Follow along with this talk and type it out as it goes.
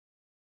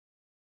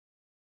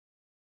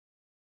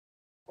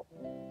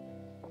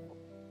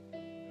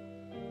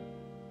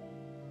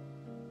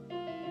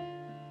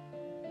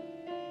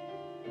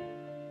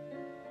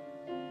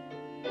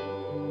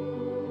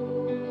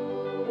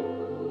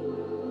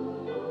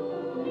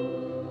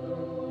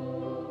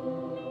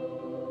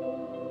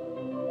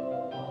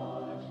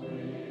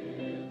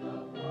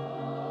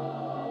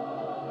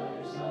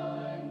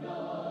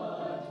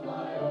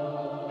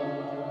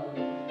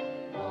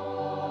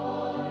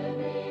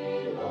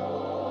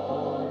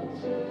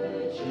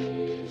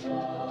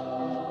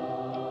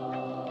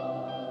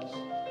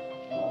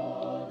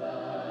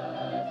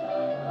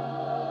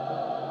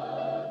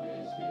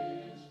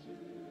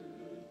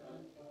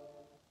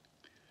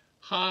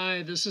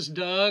Hi, this is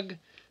Doug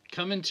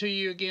coming to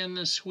you again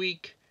this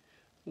week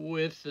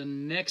with the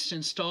next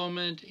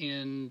installment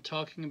in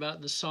talking about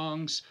the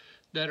songs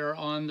that are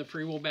on the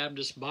Free Will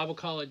Baptist Bible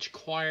College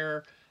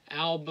Choir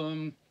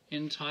album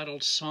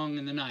entitled Song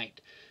in the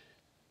Night.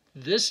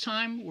 This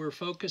time we're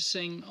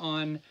focusing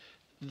on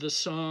the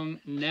song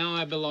Now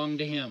I Belong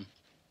to Him.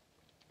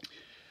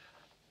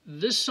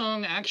 This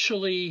song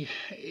actually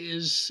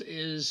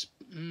is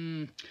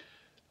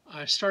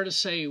I started to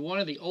say one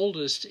of the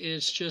oldest.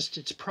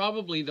 It's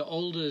probably the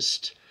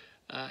oldest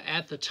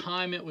at the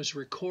time it was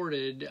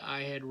recorded.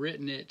 I had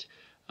written it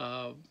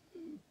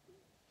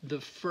the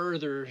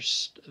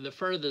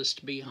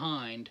furthest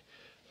behind.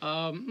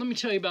 Let me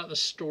tell you about the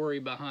story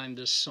behind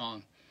this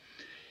song.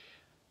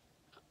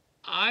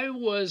 I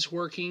was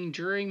working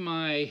during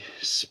my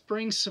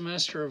spring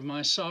semester of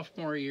my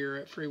sophomore year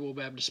at Free Will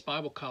Baptist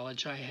Bible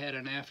College. I had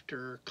an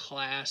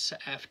after-class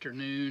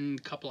afternoon,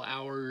 couple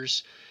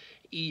hours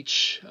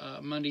each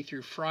Monday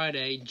through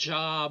Friday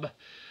job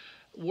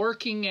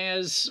working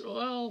as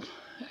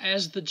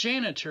the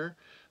janitor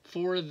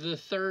for the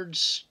third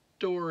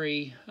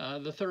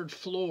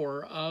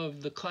floor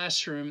of the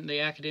classroom, the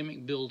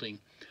academic building.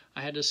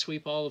 I had to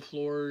sweep all the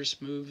floors,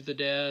 move the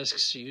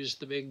desks, use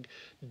the big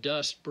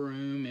dust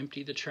broom,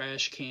 empty the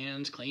trash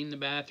cans, clean the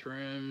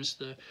bathrooms,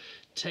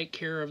 take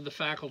care of the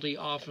faculty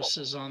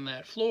offices on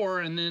that floor,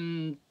 and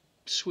then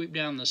sweep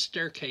down the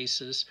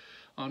staircases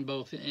on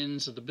both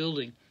ends of the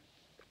building.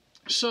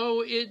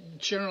 So it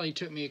generally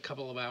took me a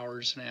couple of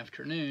hours an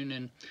afternoon,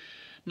 and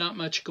not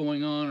much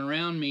going on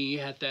around me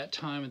at that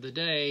time of the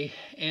day.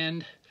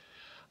 And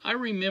I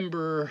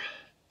remember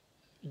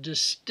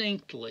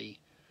distinctly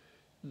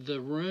the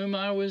room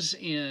I was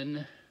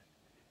in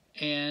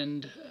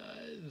and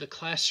the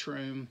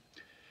classroom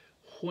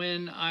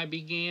when I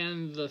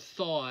began the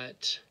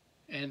thought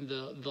and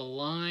the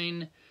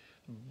line,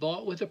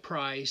 "Bought with a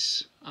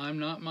price, I'm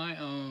not my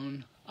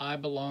own, I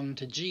belong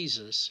to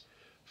Jesus,"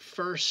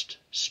 first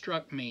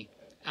struck me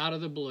out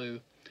of the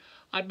blue.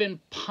 I'd been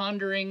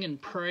pondering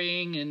and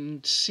praying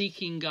and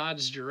seeking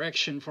God's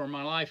direction for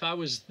my life. I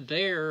was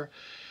there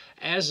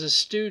as a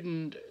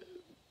student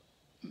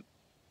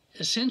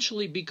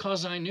essentially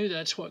because I knew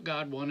that's what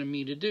God wanted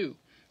me to do.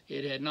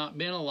 It had not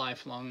been a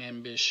lifelong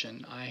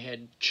ambition. I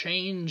had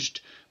changed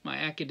my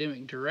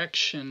academic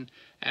direction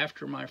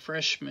after my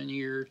freshman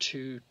year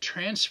to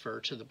transfer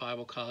to the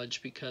Bible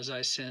college because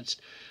I sensed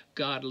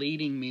God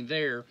leading me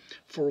there.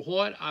 For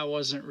what, I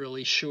wasn't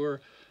really sure,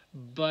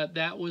 but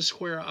that was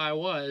where I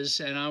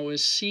was, and I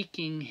was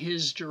seeking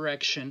His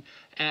direction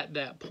at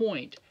that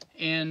point.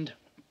 And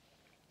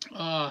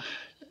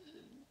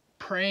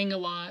praying a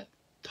lot,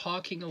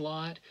 talking a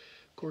lot.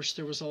 Of course,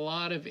 there was a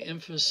lot of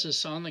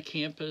emphasis on the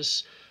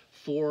campus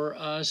for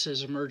us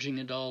as emerging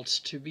adults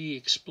to be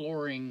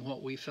exploring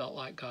what we felt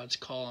like God's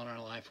call on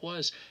our life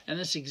was, and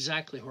that's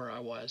exactly where I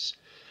was.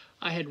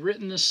 I had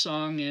written this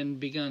song and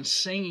begun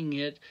singing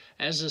it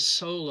as a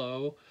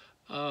solo.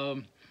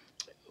 I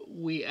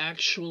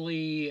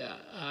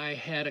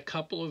had a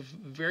couple of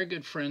very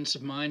good friends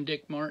of mine,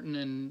 Dick Martin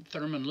and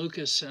Thurman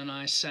Lucas, and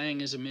I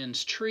sang as a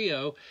men's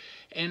trio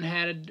and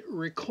had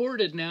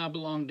recorded Now I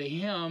Belong to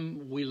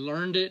Him. We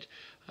learned it.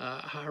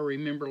 I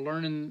remember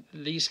learning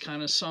these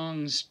kind of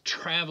songs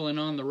traveling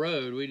on the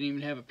road. We didn't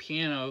even have a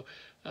piano.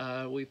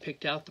 We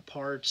picked out the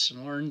parts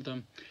and learned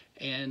them.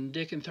 And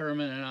Dick and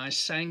Thurman and I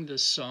sang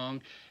this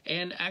song.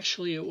 And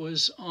actually it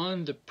was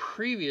on the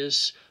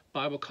previous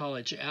Bible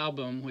College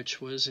album, which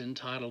was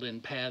entitled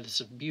In Paths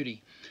of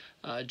Beauty,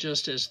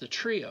 just as the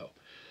trio.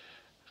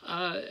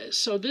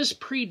 So this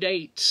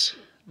predates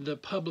the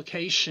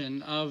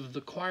publication of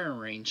the choir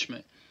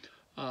arrangement,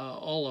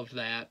 all of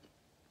that.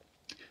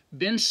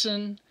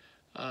 Benson,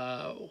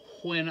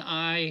 when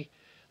I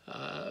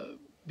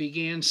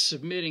began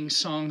submitting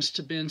songs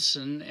to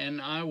Benson,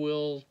 and I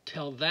will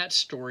tell that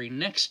story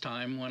next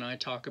time when I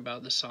talk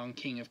about the song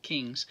King of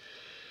Kings.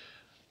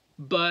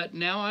 But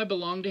Now I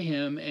Belong to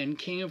Him and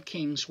King of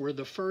Kings were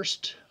the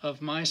first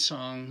of my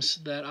songs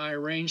that I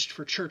arranged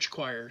for church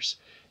choirs.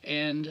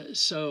 And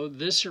so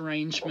this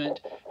arrangement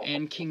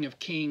and King of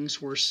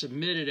Kings were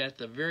submitted at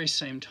the very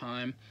same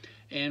time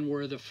and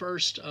were the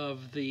first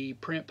of the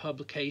print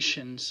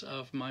publications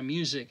of my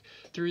music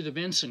through the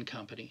Benson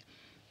Company.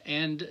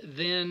 And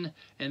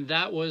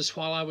that was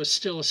while I was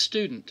still a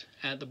student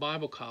at the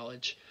Bible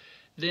College.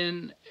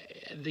 Then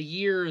the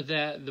year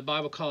that the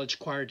Bible College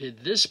Choir did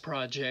this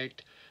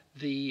project,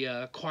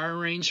 the choir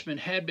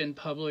arrangement had been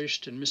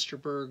published, and Mr.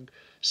 Berg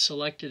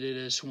selected it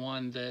as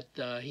one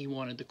that he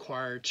wanted the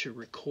choir to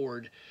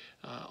record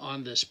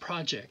on this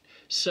project.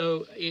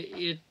 So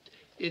it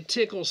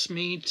tickles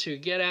me to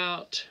get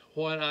out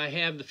what I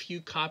have, the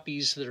few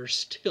copies that are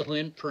still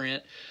in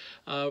print.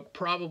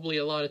 Probably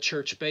a lot of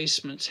church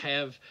basements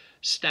have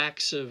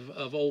stacks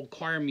of old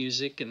choir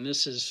music, and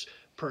this is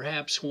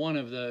perhaps one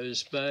of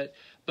those. But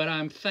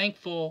I'm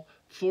thankful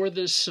for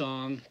this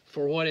song,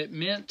 for what it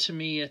meant to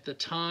me at the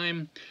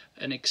time,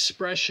 an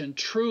expression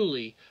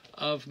truly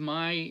of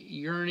my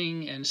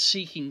yearning and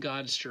seeking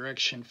God's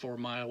direction for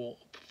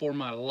for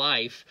my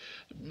life.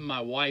 My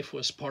wife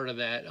was part of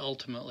that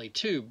ultimately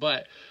too,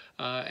 but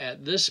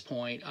at this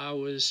point I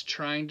was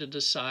trying to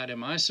decide,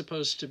 am I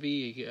supposed to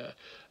be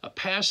a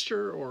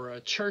pastor or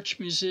a church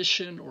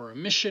musician or a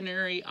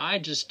missionary? I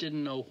just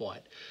didn't know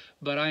what,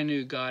 but I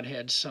knew God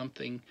had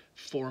something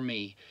for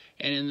me.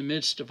 And in the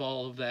midst of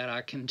all of that,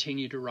 I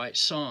continued to write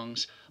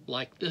songs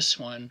like this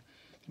one,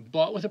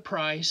 Bought with a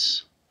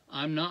Price,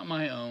 I'm Not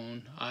My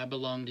Own, I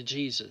Belong to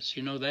Jesus.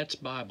 You know, that's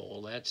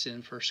Bible. That's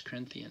in 1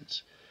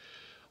 Corinthians.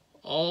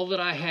 All that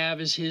I have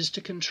is His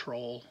to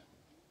control.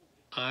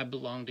 I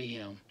belong to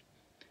Him.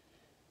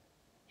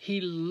 He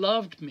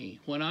loved me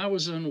when I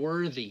was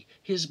unworthy.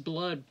 His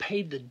blood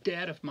paid the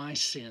debt of my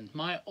sin.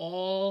 My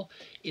all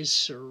is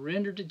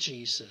surrendered to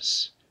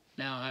Jesus.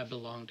 Now I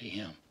belong to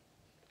Him.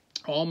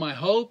 All my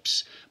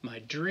hopes, my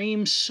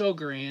dreams so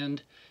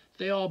grand,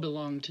 they all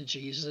belong to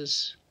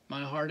Jesus.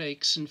 My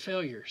heartaches and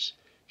failures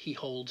He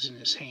holds in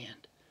His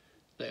hand.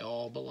 They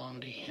all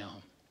belong to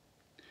Him.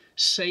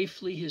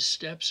 Safely His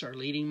steps are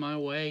leading my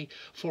way,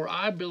 for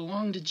I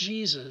belong to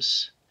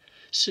Jesus.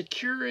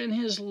 Secure in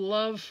His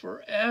love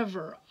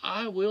forever,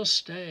 I will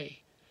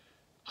stay.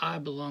 I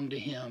belong to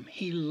Him.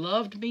 He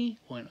loved me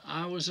when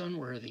I was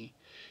unworthy.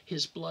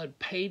 His blood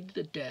paid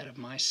the debt of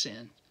my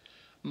sin.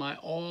 My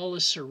all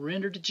is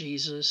surrendered to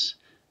Jesus.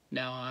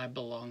 Now I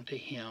belong to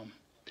Him.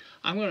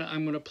 I'm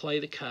gonna play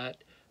the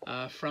cut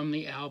from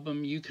the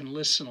album. You can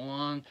listen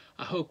along.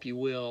 I hope you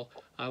will.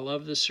 I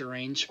love this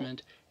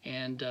arrangement,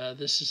 and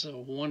this is a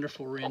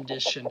wonderful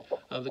rendition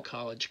of the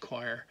college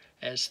choir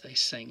as they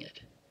sing it.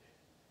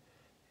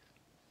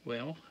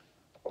 Well,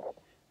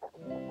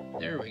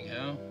 there we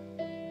go.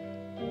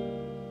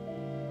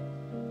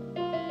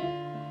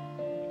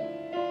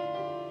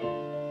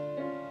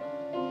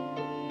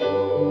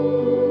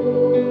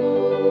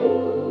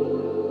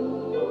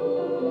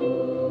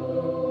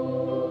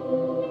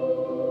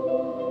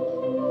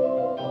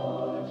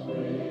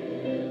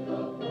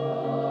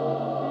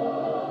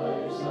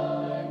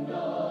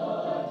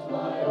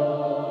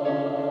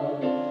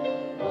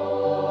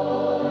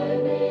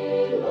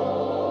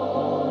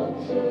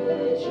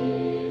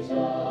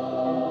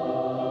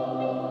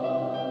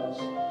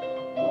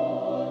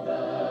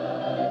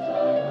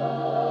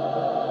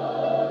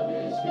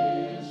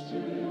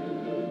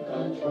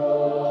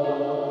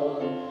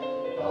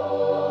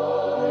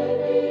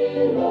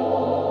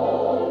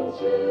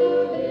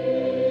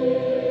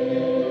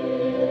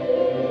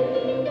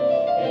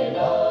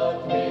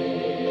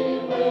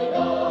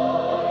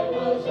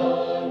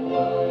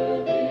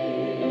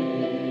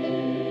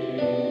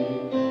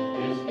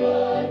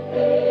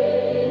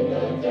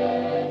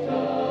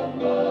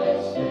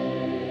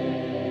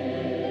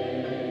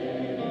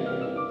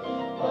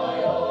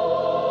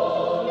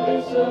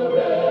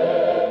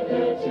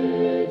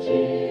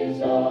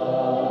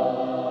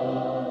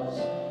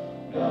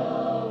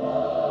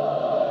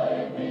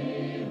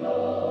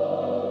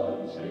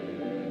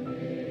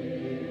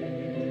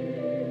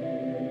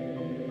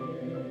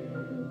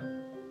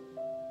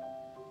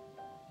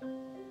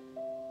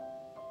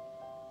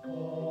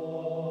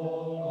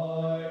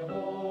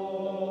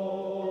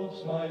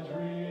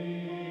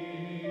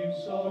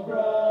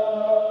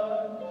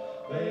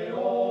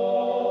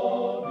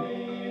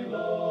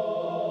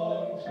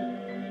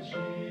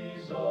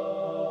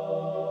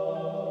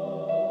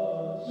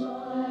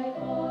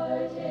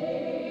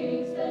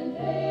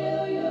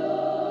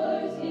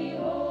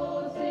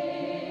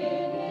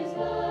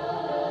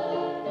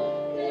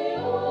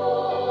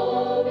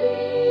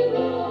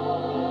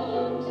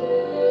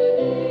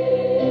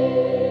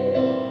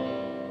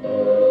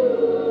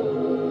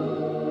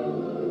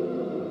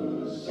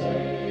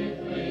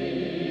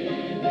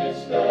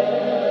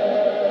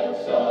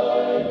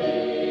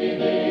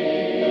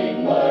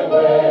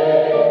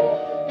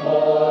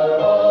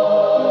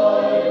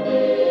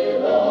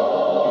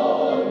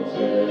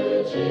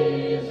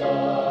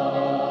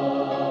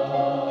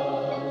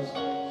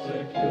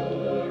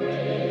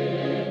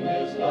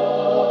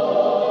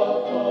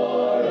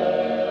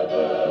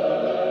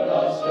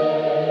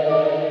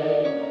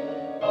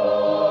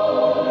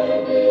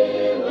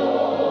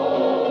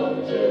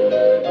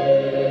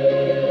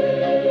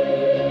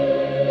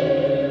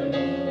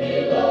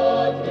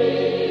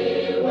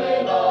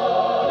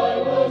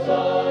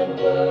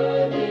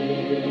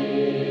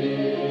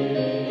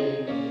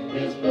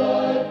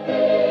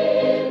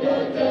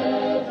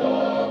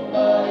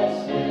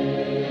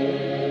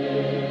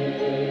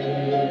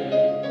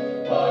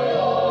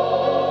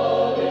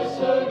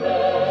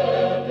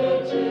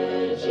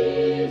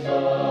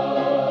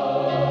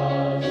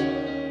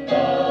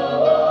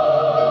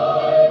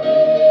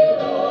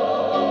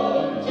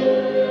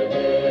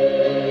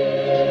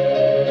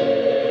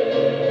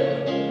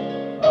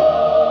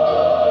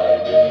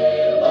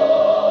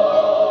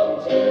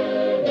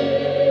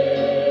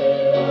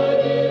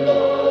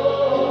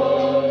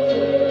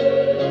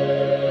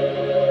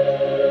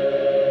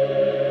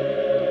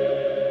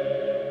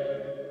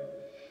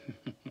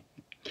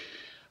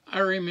 I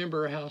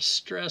remember how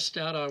stressed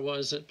out I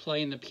was at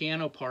playing the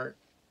piano part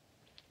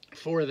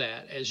for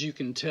that. As you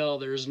can tell,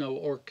 there's no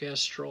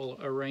orchestral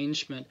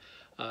arrangement,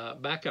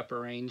 backup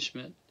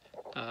arrangement.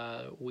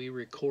 We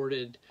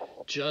recorded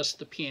just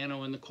the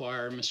piano and the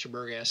choir. Mr.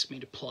 Berg asked me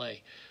to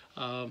play.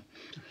 And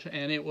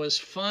it was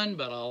fun,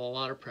 but a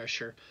lot of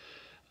pressure.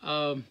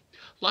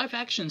 Live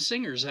Action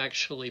Singers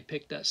actually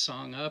picked that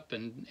song up,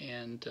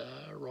 and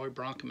Roy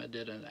Bronkema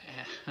did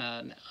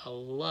a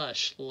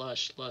lush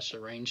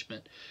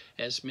arrangement,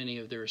 as many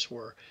of theirs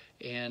were.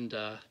 And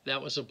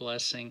that was a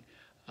blessing.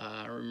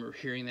 I remember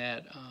hearing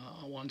that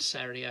one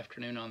Saturday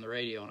afternoon on the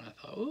radio, and I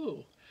thought,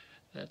 ooh,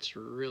 that's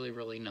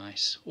really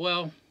nice.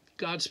 Well,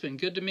 God's been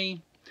good to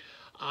me.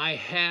 I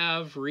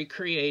have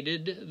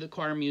recreated the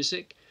choir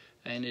music,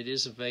 and it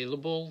is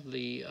available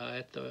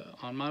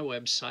on my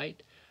website.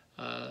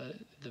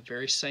 The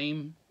very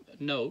same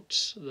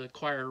notes, the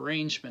choir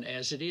arrangement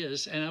as it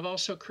is, and I've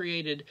also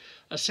created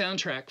a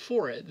soundtrack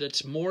for it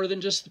that's more than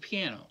just the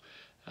piano,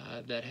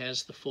 that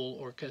has the full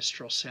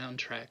orchestral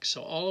soundtrack.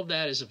 So all of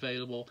that is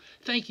available.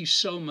 Thank you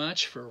so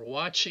much for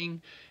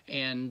watching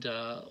and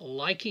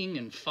liking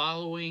and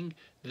following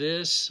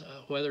this,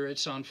 whether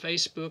it's on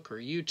Facebook or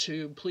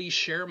YouTube. Please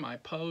share my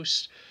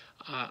posts.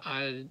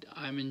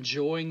 I'm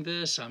enjoying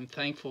this. I'm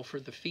thankful for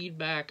the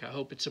feedback. I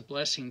hope it's a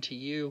blessing to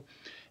you,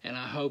 and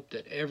I hope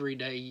that every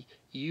day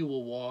you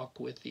will walk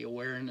with the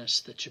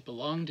awareness that you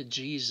belong to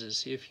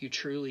Jesus if you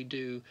truly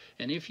do.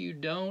 And if you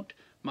don't,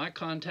 my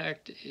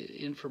contact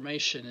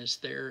information is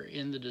there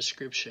in the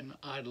description.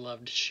 I'd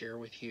love to share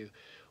with you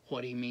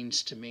what he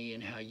means to me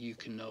and how you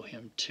can know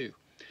him too.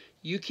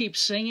 You keep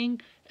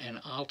singing,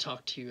 and I'll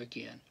talk to you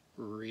again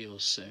real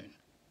soon.